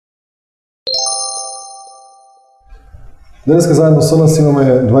Денеска заедно со нас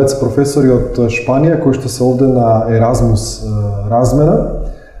имаме двајца професори од Шпанија кои што се овде на еразмус размена.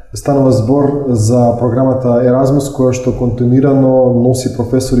 Станува збор за програмата Еразмус која што континуирано носи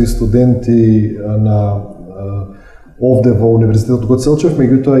професори и студенти на овде во Универзитетот Goce,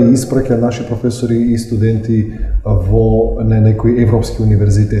 меѓутоа и испраќа наши професори и студенти во некои европски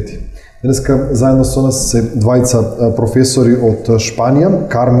универзитети. Денеска заедно со нас се двајца професори од Шпанија,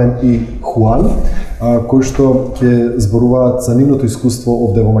 Кармен и Хуан, кои што ќе зборуваат за нивното искуство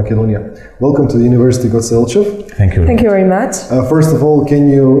овде во Македонија. Welcome to the University Goce. Thank you. Thank you very much. First of all, can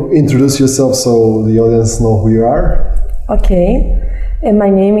you introduce yourself so the audience know who you are? Okay.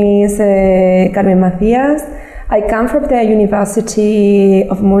 My name is Carmen Macias. I come from the University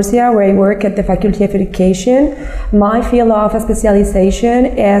of Murcia, where I work at the Faculty of Education. My field of specialization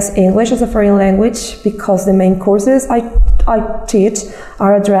is English as a foreign language because the main courses I teach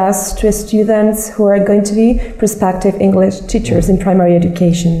are addressed to students who are going to be prospective English teachers in primary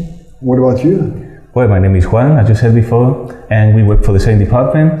education. What about you? Well, my name is Juan, as you said before, and we work for the same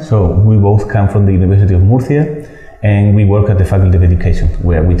department, so we both come from the University of Murcia, and we work at the Faculty of Education,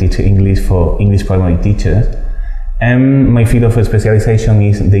 where we teach English for English primary teachers. And my field of specialization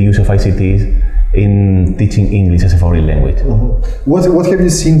is the use of ICTs in teaching English as a foreign language. What have you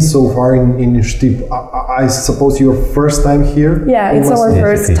seen so far in Stip? I suppose your first time here? Yeah, it's our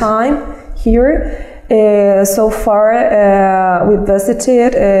first time here. So far, we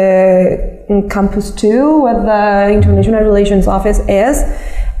visited Campus 2, where the International Relations Office is.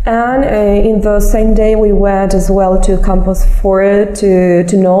 And in the same day we went as well to Campus 4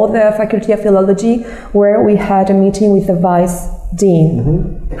 to know the Faculty of Philology, where we had a meeting with the Vice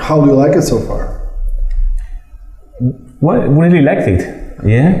Dean. How do you like it so far? Well, we really liked it,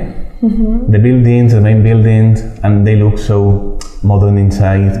 yeah. The buildings, the main buildings, and they look so modern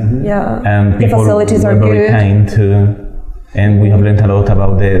inside. Yeah, and people the facilities were are very good. kind too. And we have learned a lot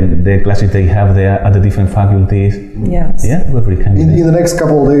about the classes they have there at the different faculties. Yes. Yeah, we're very kind. In the next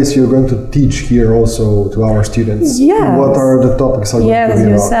couple of days, you're going to teach here also to our students. Yes. What are the topics? Yes, as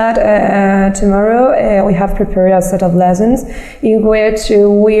you said, tomorrow we have prepared a set of lessons in which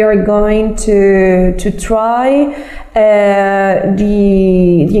we are going to try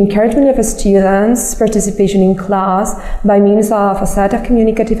the encouragement of students' participation in class by means of a set of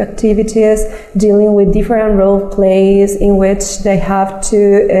communicative activities dealing with different role plays in which they have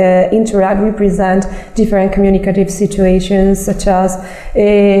to interact, represent different communicative situations, such as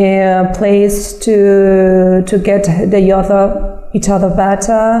plays to get each other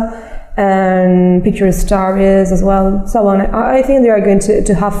better, and picture stories as well, so on. I think they are going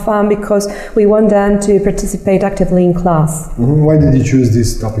to have fun because we want them to participate actively in class. Why did you choose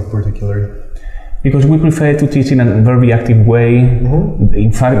this topic particularly? Because we prefer to teach in a very active way.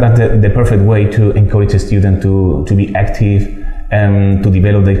 In fact, that's the perfect way to encourage a student to be active and to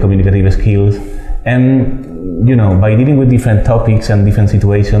develop their communicative skills. And you know, by dealing with different topics and different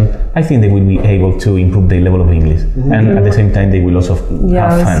situations, I think they will be able to improve their level of English. And at the same time, they will also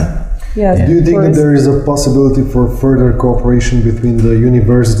have fun. Yes, do you think that there is a possibility for further cooperation between the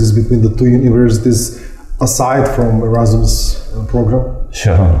universities, between the two universities, aside from Erasmus program?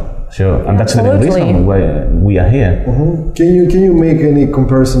 Sure. And that's the reason why we are here. Can you make any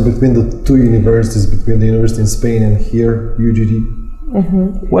comparison between the two universities, between the university in Spain and here, UGT?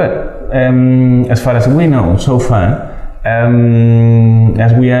 Well, as far as we know so far,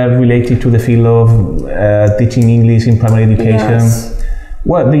 as we are related to the field of teaching English in primary education,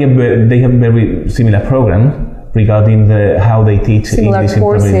 well, they have very similar programs regarding how they teach English in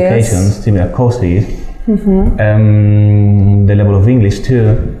primary education, similar courses, the level of English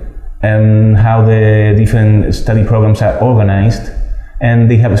too, and how the different study programs are organized, and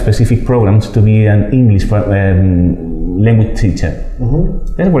they have specific programs to be an English language teacher.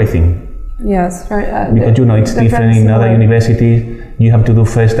 That's what I think. Yes, because you know it's different in other universities. You have to do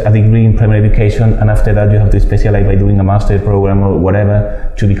first a degree in primary education, and after that you have to specialize by doing a master program or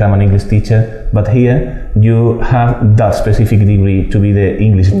whatever to become an English teacher. But here you have that specific degree to be the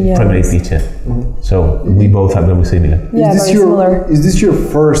English primary teacher. So we both are very similar. Yeah, is this your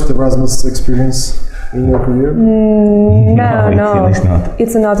first Erasmus experience in your career? No, it's not.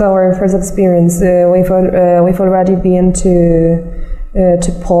 It's not our first experience. We've already been to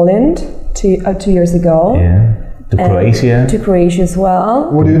Poland 2 years ago. Yeah. To Croatia. To Croatia as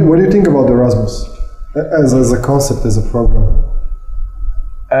well. What do you think about Erasmus as a concept, as a program?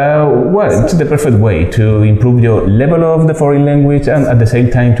 Well, it's the perfect way to improve your level of the foreign language and at the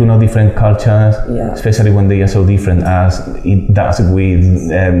same time to know different cultures, especially when they are so different as it does with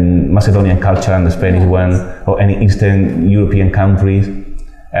Macedonian culture and the Spanish one, or any Eastern European countries.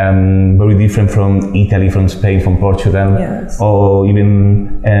 very different from Italy, from Spain, from Portugal, Yes. or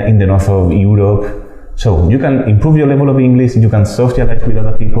even in the north of Europe. So you can improve your level of English, you can socialize with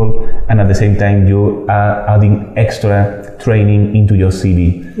other people, and at the same time you are adding extra training into your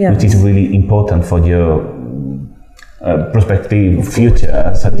CV, Yes. which is really important for your prospective future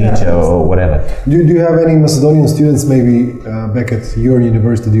as a teacher or whatever. Do you have any Macedonian students maybe back at your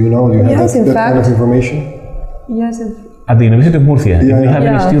university? Do you know? Do you have Yes, in that kind of fact. information? Yes. At the University of Murcia, Yeah, do we have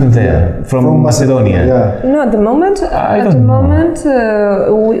any yeah. students there from Macedonia? Yeah. No, at the moment,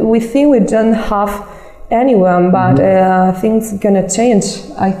 we think we don't have anyone, but things gonna change.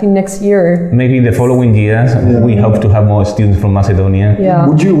 I think next year. Maybe in the following years, we hope to have more students from Macedonia. Yeah.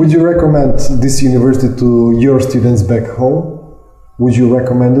 Would you recommend this university to your students back home? Would you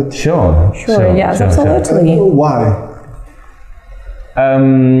recommend it? Sure. Yes, absolutely. Why?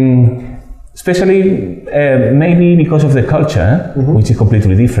 Especially maybe because of the culture, which is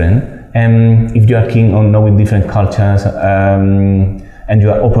completely different. If you are keen on knowing different cultures and you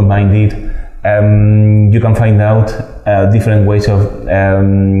are open-minded, you can find out different ways of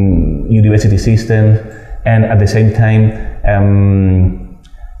university systems, and at the same time,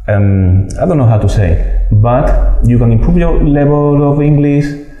 I don't know how to say, but you can improve your level of English.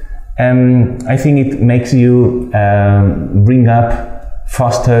 I think it makes you bring up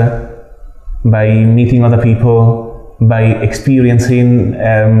faster by meeting other people, by experiencing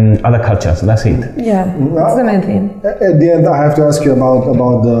other cultures. That's it. Yeah, that's the main thing. At the end, I have to ask you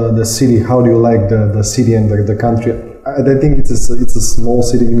about the city. How do you like the city and the country? I think it's a small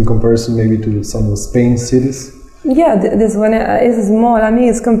city in comparison maybe to some of the Spain cities. Yeah, this one is small. I mean,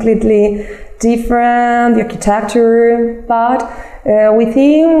 it's completely different, the architecture, but we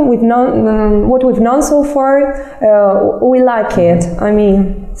think what we've known so far, we like it. I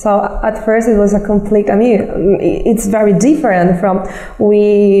mean, so at first it was a complete, I mean, it's very different from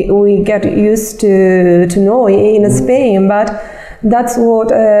we get used to know in Spain, but that's what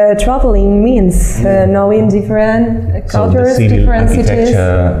traveling means, knowing different cultures, so the civil different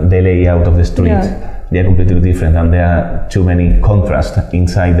architecture, cities. the layout of the streets, they are completely different, and there are too many contrasts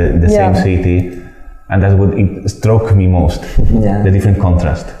inside the same city, and that's what it struck me most, the different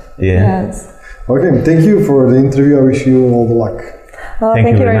contrast. Yes. Okay, thank you for the interview. I wish you all the luck. Thank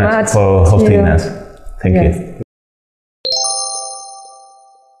you very much for hosting us. Thank you.